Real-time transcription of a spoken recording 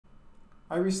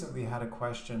I recently had a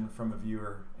question from a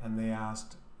viewer, and they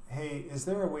asked, hey, is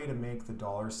there a way to make the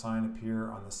 $ appear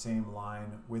on the same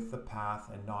line with the path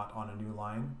and not on a new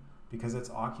line? Because it's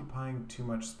occupying too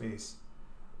much space.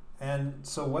 And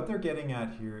so what they're getting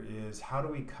at here is, how do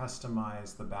we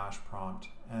customize the bash prompt?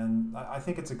 And I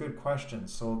think it's a good question,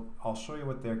 so I'll show you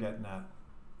what they're getting at.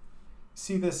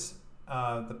 See this,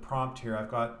 the prompt here.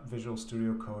 I've got Visual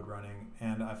Studio Code running,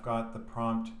 and I've got the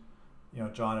prompt,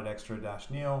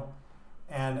 John@extra-neo.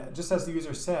 And just as the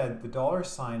user said, the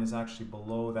 $ is actually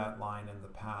below that line in the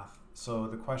path. So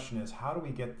the question is, how do we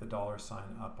get the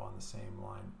 $ up on the same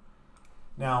line?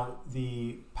 Now,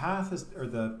 the path is, or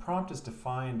the prompt is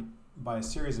defined by a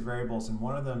series of variables, and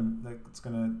one of them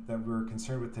that we're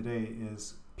concerned with today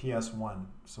is PS1.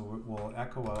 So we'll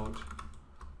echo out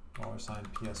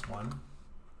 $PS1.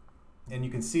 And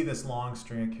you can see this long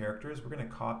string of characters. We're going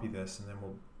to copy this, and then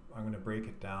I'm going to break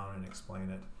it down and explain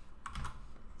it.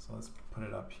 So let's put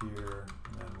it up here,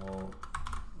 and then we'll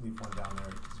leave one down there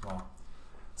as well.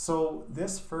 So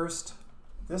this first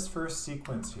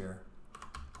sequence here,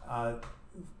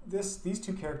 these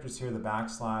two characters here, the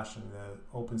backslash and the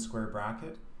open square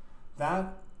bracket,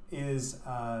 that is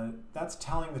that's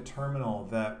telling the terminal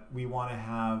that we want to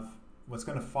have what's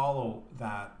going to follow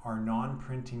that are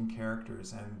non-printing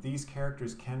characters, and these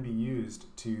characters can be used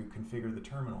to configure the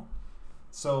terminal.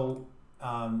 So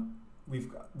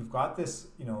we've got this,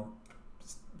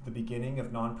 the beginning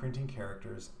of non-printing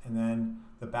characters, and then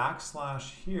the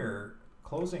backslash here,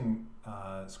 closing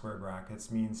square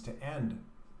brackets, means to end,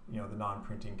 the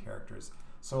non-printing characters.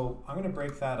 So I'm going to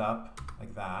break that up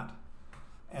like that,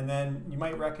 and then you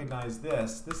might recognize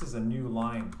this. This is a new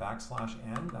line,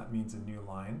 \n. That means a new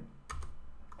line,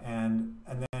 and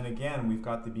then again we've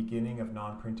got the beginning of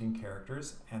non-printing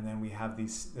characters, and then we have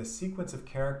this sequence of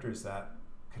characters that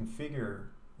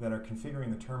are configuring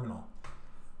the terminal.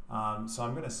 So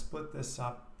I'm going to split this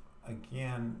up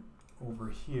again over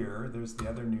here. There's the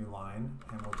other new line,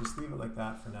 and we'll just leave it like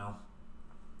that for now.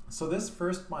 So this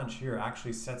first bunch here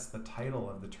actually sets the title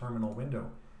of the terminal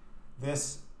window.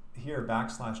 This here,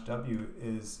 \w,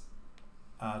 is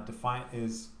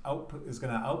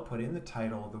going to output in the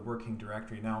title the working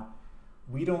directory. Now,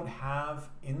 we don't have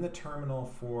in the terminal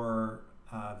for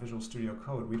Visual Studio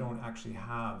Code, we don't actually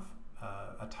have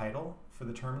a title for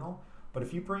the terminal. But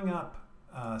if you bring up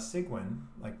Cygwin,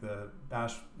 like the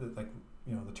bash, the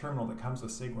terminal that comes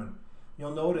with Cygwin,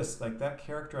 you'll notice like that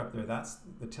character up there, that's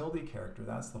the tilde character,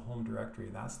 that's the home directory,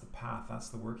 that's the path, that's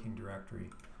the working directory.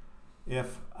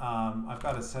 If I've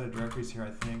got a set of directories here,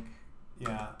 I think,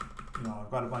 yeah,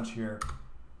 I've got a bunch here,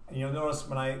 and you'll notice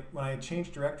when I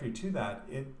change directory to that,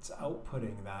 it's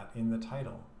outputting that in the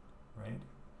title, right?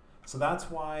 So that's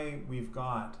why we've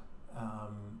got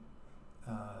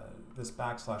this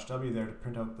 \w there to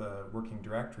print out the working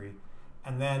directory,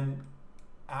 and then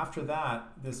after that,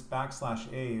 this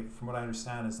 \a, from what I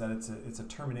understand, is that it's a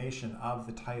termination of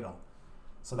the title.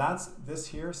 So this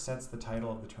here sets the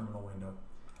title of the terminal window.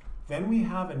 Then we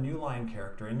have a new line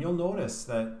character, and you'll notice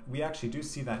that we actually do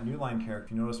see that new line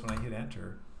character. You notice when I hit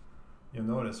enter, you'll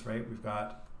notice, right, we've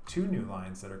got two new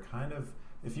lines that are kind of,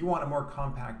 if you want a more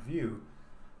compact view,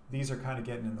 these are kind of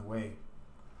getting in the way.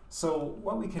 So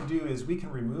what we can do is we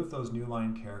can remove those new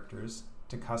line characters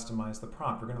to customize the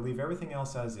prompt. We're going to leave everything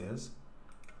else as is.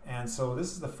 And so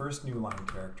this is the first new line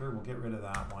character. We'll get rid of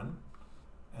that one.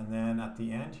 And then at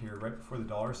the end here, right before the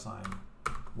 $,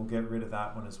 we'll get rid of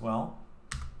that one as well.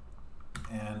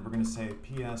 And we're going to say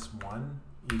PS1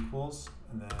 equals,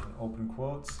 and then open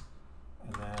quotes,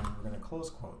 and then we're going to close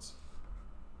quotes.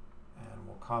 And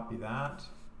we'll copy that,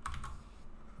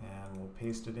 and we'll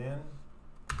paste it in.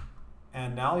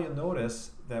 And now you'll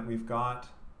notice that we've got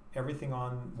everything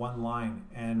on one line,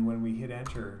 and when we hit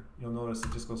enter, you'll notice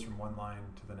it just goes from one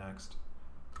line to the next,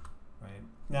 right?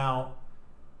 Now,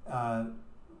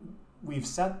 we've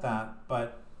set that,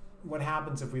 but what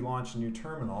happens if we launch a new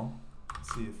terminal?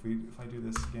 Let's see, if I do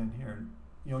this again here,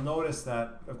 you'll notice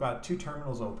that I've got two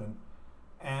terminals open,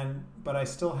 but I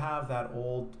still have that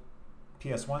old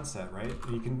PS1 set, right?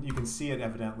 You can see it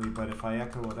evidently, but if I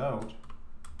echo it out,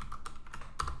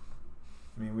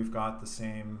 I mean, we've got the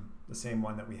same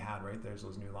one that we had, right? There's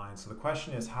those new lines. So the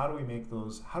question is, how do we make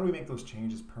those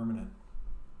changes permanent?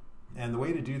 And the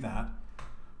way to do that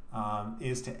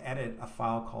is to edit a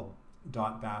file called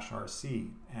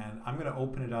 .bashrc, and I'm going to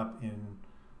open it up in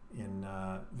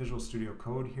Visual Studio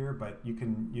Code here, but you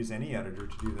can use any editor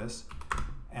to do this.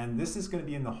 And this is going to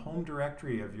be in the home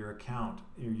directory of your account,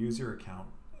 your user account.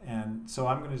 And so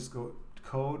I'm going to just go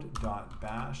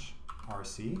code.bashrc.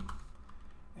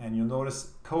 And you'll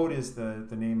notice code is the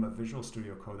name of Visual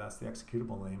Studio Code. That's the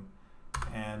executable name.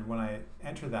 And when I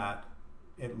enter that,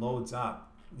 it loads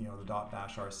up, you know, the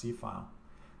 .bashrc file.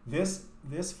 This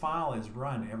file is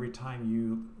run every time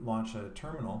you launch a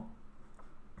terminal,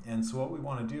 and so what we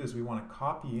want to do is we want to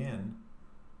copy in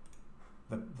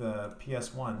the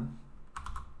PS1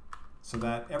 so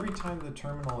that every time the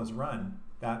terminal is run,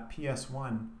 that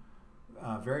PS1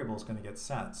 variable is going to get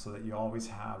set so that you always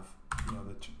have, you know,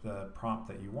 the prompt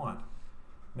that you want.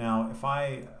 Now, if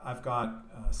I've got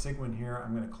Cygwin here,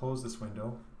 I'm going to close this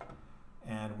window,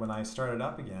 and when I start it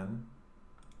up again,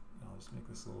 I'll just make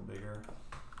this a little bigger,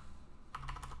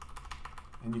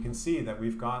 and you can see that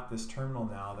we've got this terminal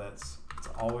now it's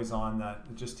always on, that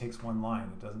it just takes one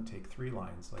line. It doesn't take 3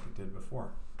 lines like it did before.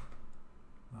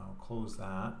 I'll close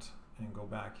that and go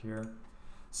back here.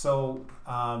 So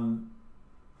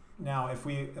now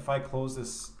if I close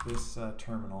this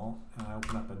terminal and I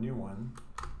open up a new one,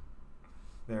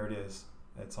 there it is.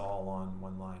 It's all on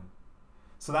one line.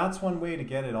 So that's one way to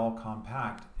get it all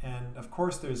compact. And of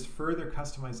course, there's further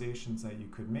customizations that you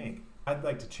could make. I'd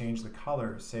like to change the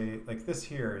color. Say, like this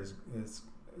here is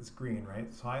green,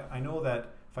 right? So I know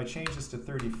that if I change this to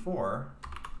 34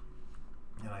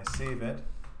 and I save it,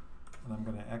 and I'm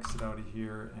going to exit out of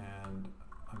here, and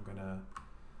I'm going to,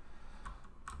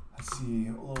 let's see,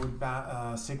 load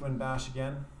Cygwin bash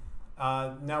again.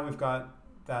 Now we've got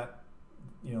that,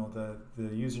 you know, the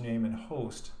username and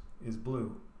host is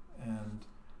blue, and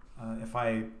if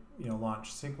I, you know,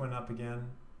 launch Cygwin up again,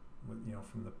 with, you know,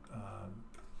 from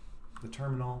the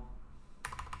terminal,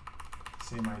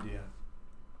 same idea.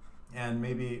 And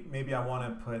maybe I want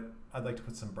to put, I'd like to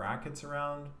put some brackets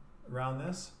around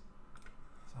this.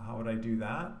 So how would I do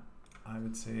that? I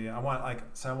would say I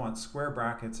want square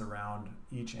brackets around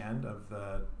each end of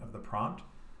the prompt.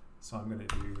 So I'm going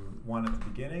to do one at the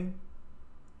beginning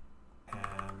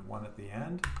and one at the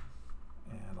end,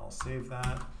 and I'll save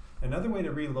that. Another way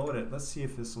to reload it, let's see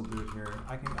if this will do it here.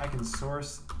 I can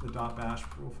source the .bash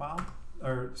profile,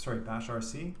 or sorry,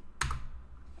 bashrc,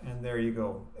 and there you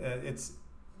go. It's,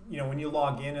 you know, when you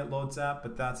log in, it loads that,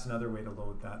 but that's another way to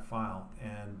load that file.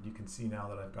 And you can see now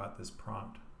that I've got this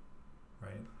prompt,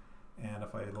 right? And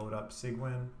if I load up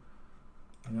Cygwin,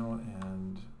 you know,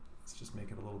 and let's just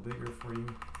make it a little bigger for you,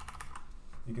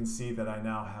 you can see that I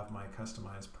now have my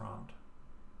customized prompt.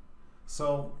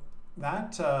 So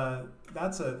that's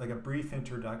like a brief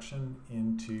introduction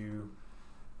into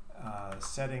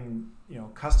setting, you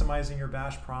know, customizing your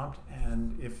bash prompt.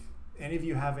 And if any of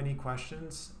you have any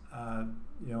questions,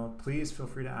 you know, please feel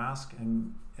free to ask,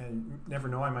 and never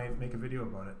know, I might make a video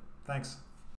about it. Thanks.